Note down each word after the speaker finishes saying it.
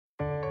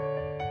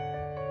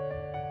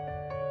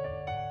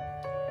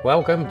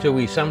Welcome to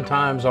We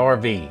Sometimes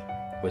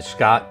RV with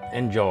Scott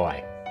and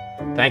Joy.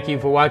 Thank you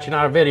for watching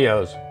our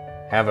videos.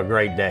 Have a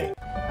great day.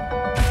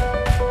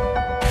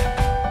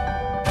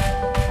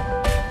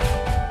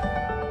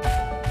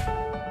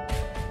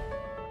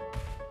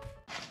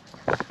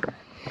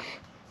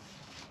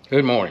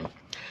 Good morning.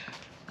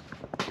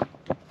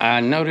 I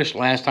noticed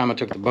last time I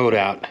took the boat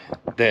out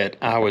that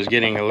I was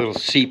getting a little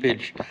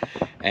seepage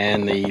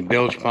and the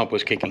bilge pump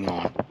was kicking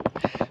on.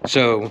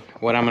 So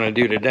what I'm going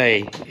to do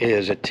today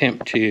is I'm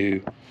going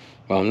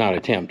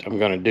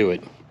to do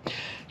it.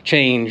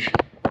 Change,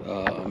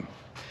 I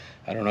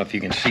don't know if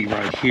you can see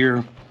right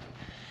here.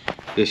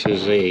 This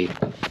is a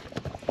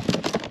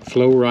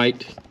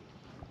Rite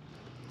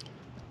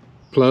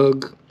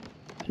plug,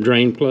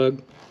 drain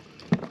plug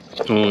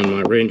on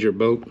my Ranger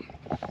boat.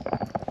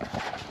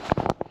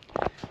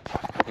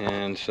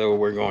 And so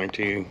we're going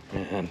to,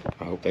 and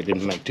I hope that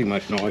didn't make too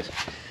much noise,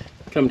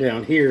 come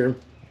down here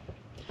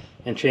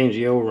and change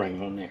the O-ring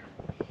on there.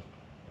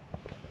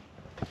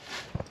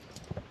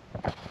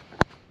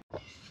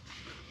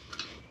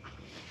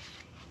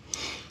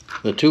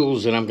 The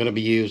tools that I'm going to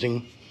be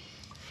using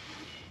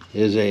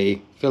is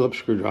a Phillips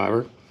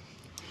screwdriver, a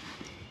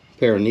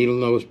pair of needle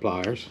nose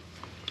pliers.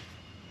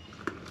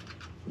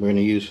 We're going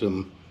to use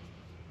some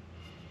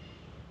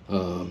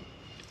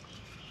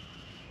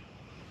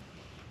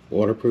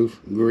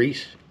waterproof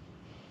grease.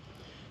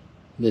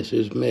 This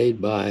is made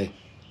by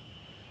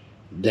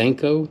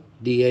Danco,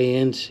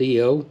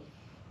 D-A-N-C-O.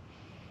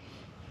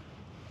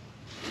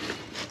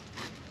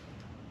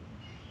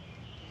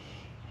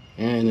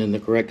 And in the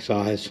correct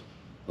size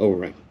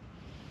O-ring.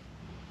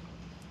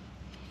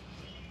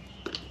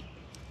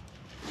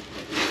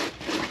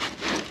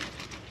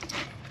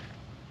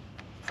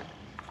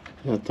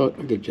 I thought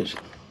I could just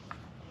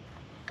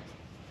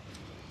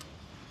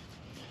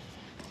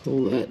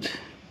pull that,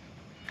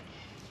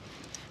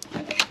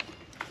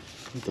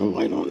 put the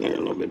light on there a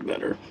little bit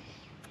better.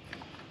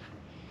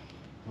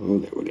 Oh,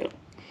 there we go.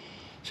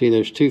 See,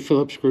 there's two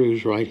Phillips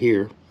screws right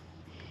here,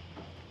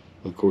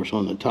 of course,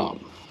 on the top.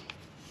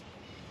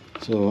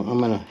 So I'm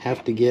going to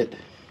have to get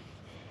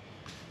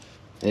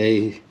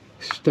a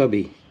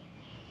stubby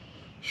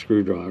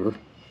screwdriver.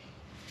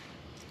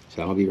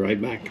 So I'll be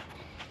right back.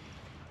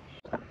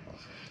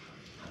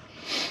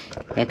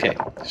 Okay,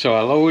 so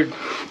I lowered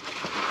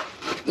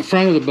the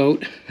front of the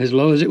boat as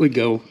low as it would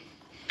go,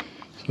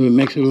 so it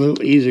makes it a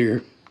little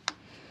easier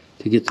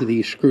to get to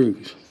these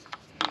screws.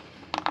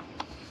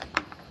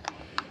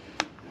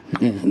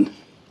 And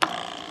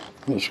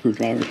the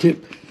screwdriver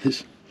tip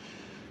is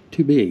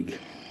too big.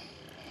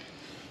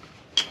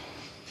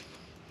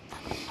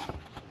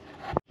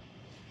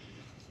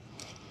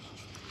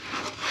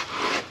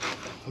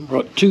 I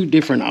brought two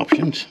different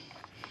options.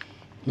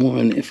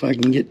 One, if I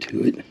can get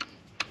to it.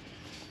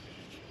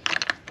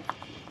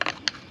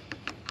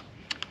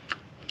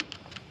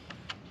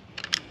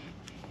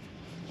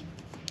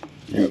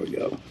 There we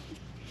go.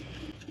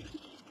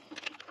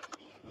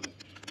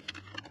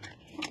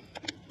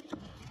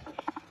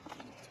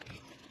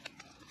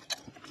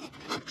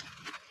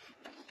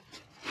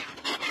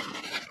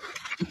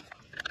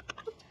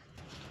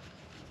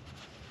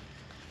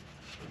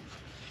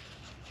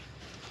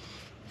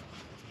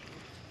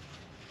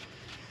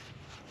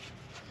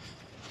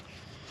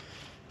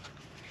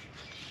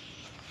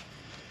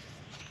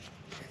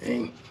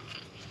 Okay.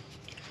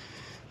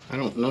 I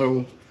don't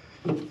know.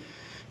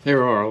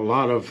 There are a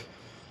lot of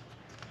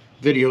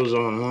videos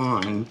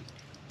online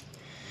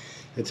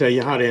that tell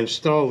you how to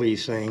install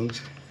these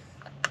things,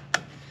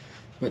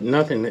 but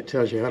nothing that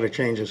tells you how to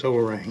change this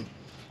O-ring.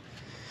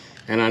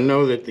 And I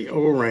know that the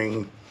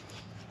O-ring,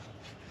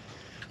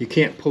 you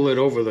can't pull it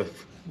over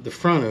the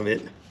front of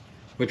it,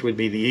 which would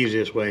be the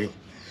easiest way,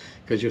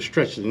 because you'll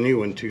stretch the new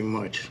one too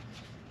much.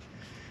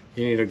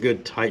 You need a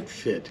good tight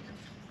fit.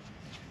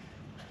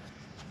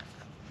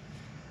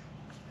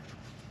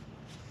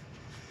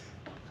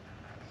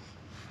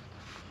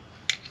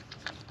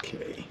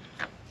 Okay,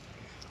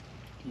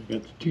 we've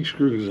got the two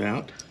screws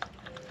out,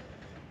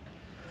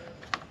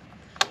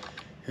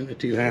 and the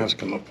two halves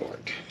come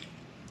apart.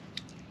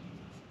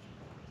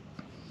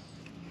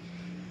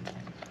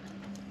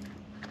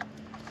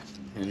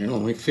 And it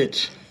only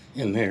fits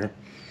in there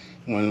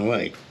one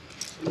way.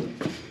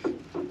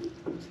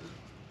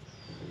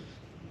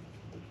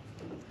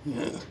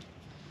 Yeah.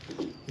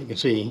 You can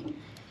see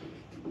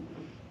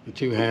the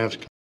two halves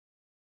come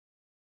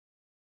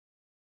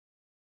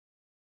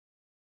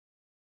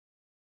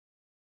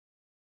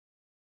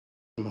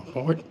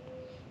apart,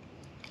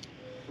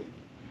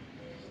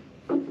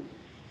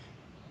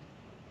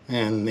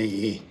 and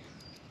it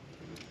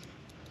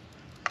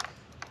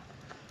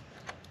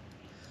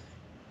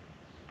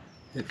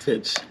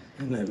fits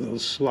in that little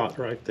slot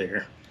right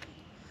there.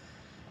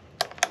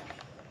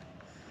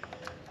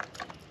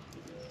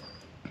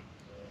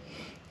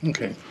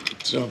 Okay,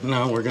 so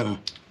now we're gonna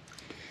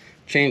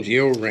change the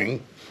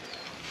O-ring.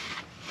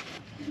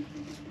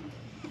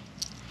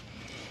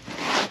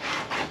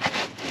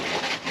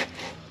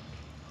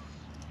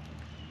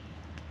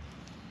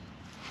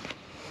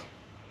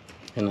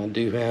 And I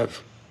do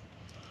have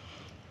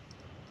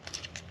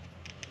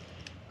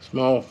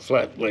small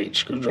flat blade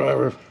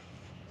screwdriver.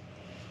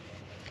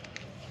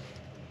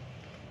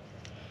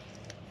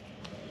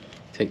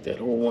 Take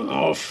that old one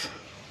off.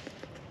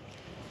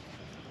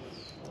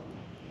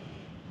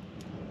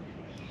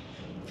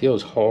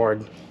 Feels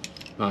hard,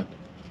 not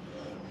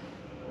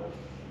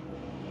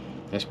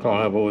as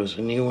pliable as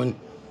a new one.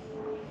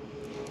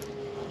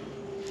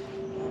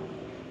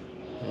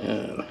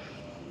 And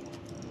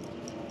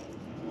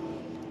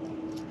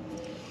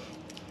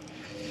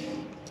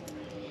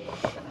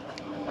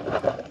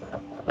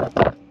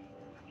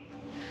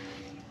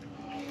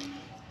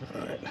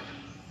alright,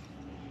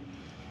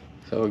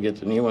 so we'll get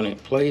the new one in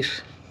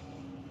place.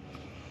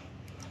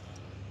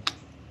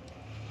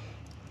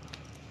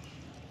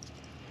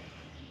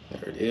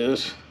 There it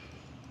is.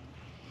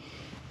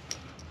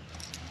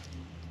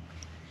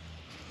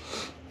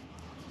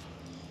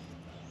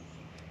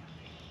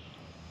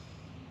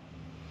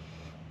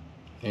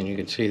 And you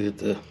can see that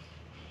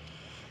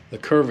the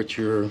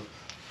curvature,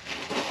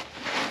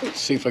 let's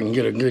see if I can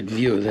get a good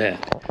view of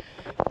that.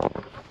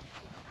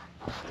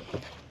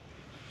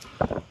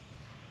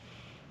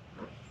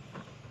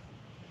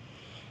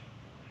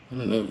 I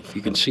don't know if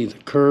you can see the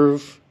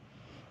curve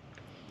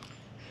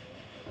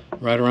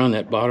right around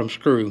that bottom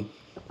screw.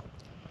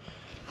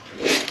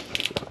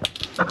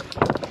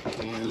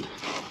 And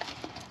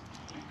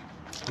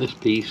this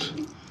piece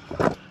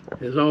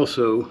is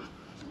also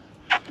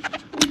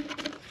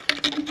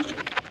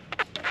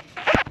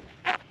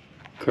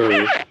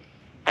curved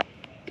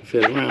to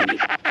fit around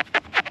it.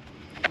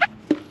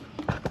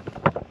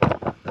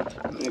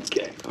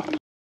 Okay.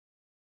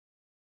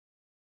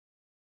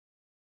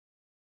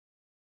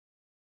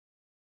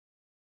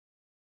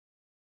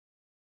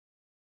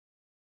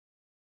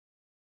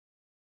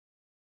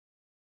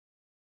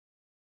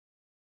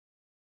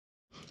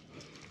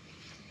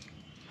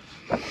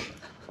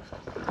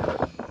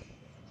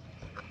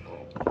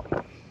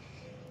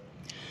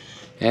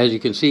 As you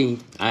can see,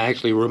 I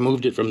actually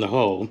removed it from the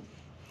hull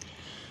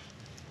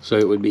so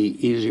it would be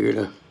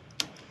easier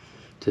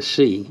to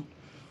see.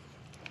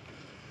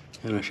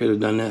 And I should have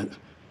done that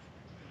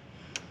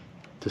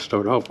to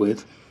start off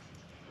with.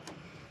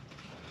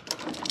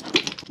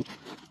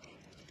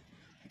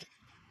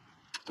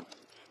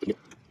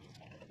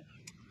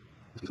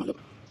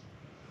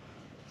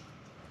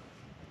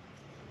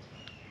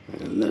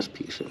 And this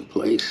piece in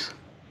place.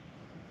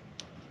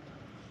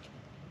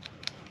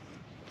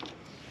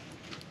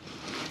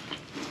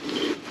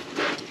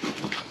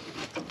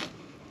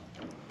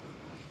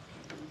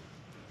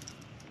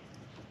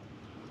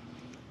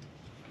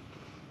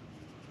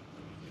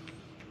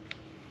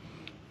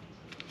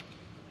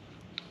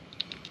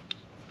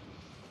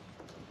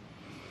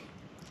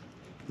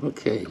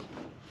 Okay,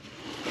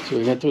 so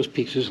we got those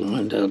pieces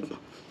lined up, and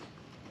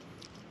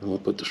we'll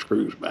put the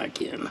screws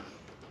back in.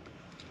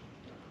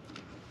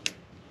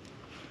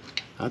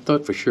 I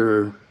thought for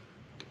sure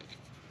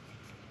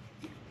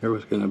there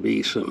was going to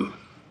be some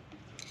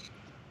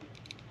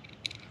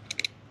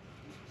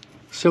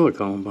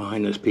silicone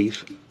behind this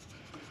piece,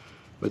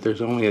 but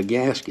there's only a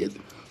gasket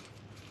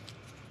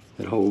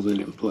that holds it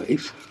in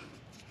place.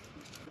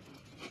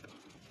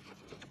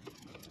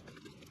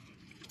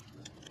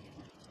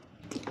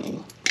 Okay.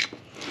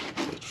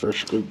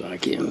 First screw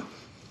back in.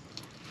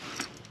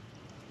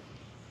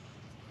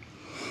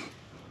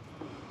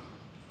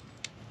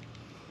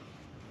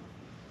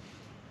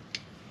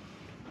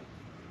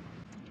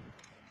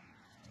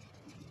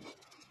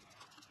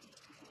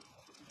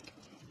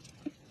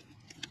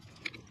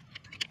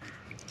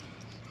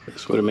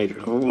 This would have made it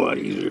a whole lot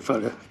easier if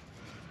I'd have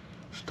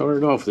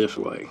started off this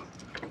way.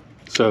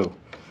 So,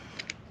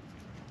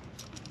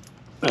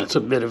 that's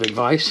a bit of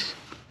advice.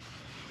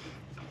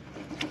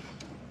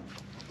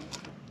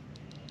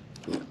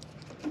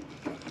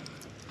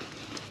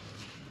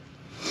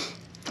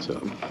 So,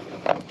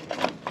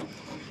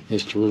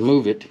 is to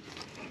remove it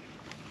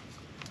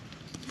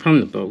from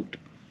the boat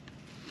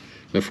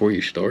before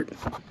you start.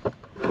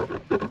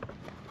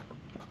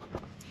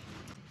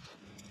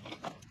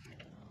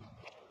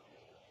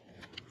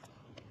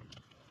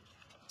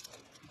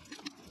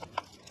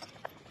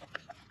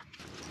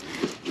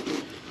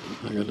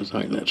 I gotta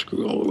tighten that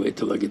screw all the way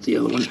till I get the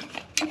other one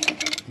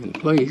in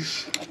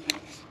place.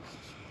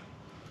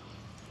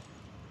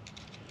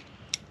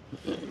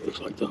 It looks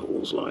like the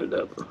hole's lined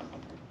up.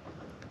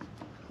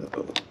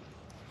 Uh-oh.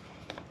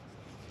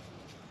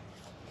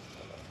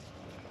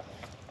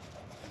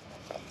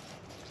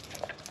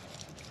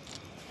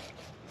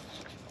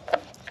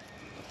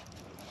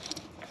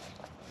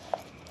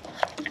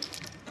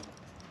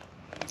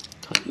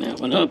 Tighten that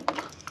one up.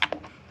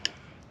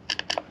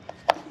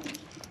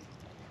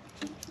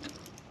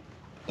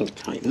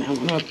 Tighten that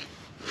one up.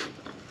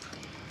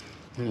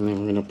 And then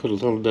we're going to put a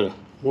little bit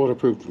of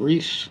waterproof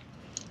grease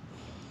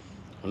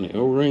on the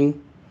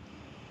O-ring.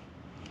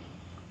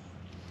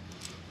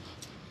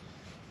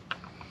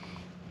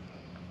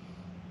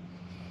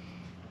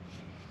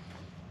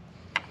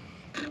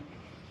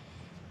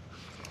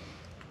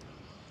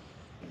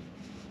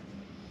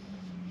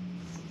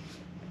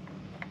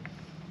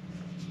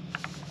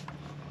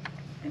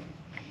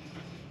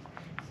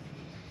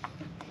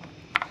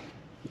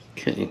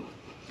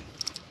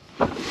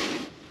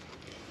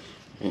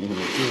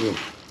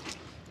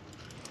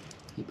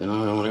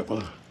 eye on it while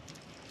I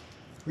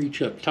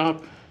reach up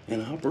top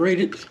and operate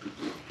it.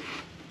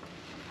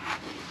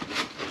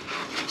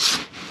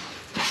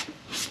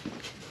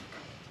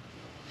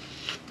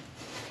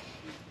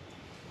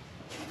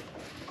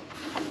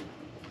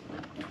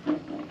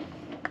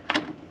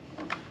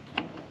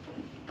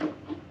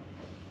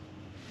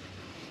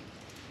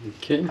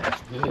 Okay,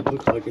 and it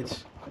looks like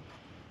it's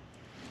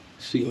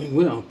sealing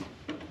well.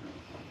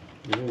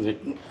 There's a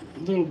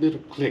little bit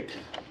of click.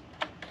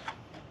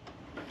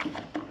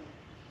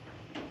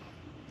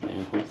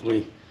 And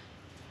hopefully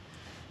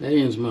that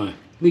ends my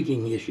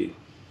leaking issue.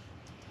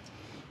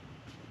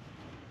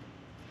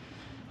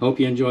 Hope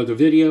you enjoyed the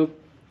video.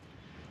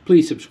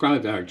 Please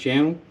subscribe to our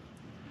channel.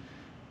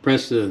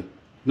 Press the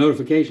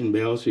notification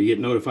bell so you get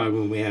notified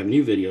when we have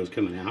new videos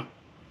coming out.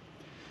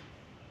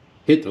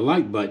 Hit the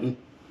like button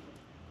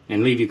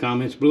and leave your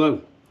comments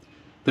below.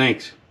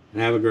 Thanks,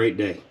 and have a great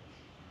day.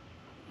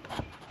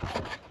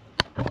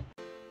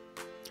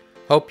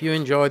 Hope you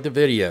enjoyed the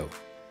video.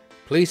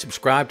 Please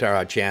subscribe to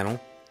our channel.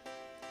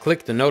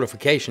 Click the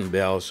notification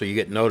bell so you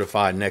get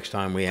notified next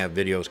time we have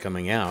videos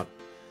coming out.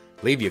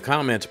 Leave your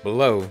comments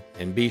below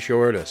and be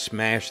sure to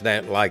smash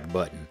that like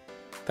button.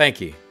 Thank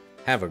you.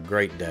 Have a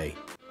great day.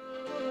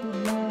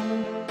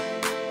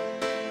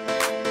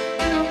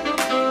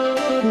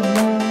 Good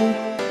morning.